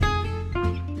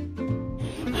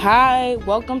Hi,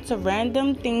 welcome to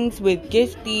Random Things with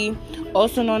Gifty,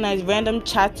 also known as Random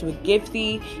Chats with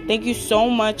Gifty. Thank you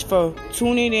so much for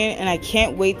tuning in, and I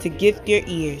can't wait to gift your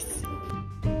ears.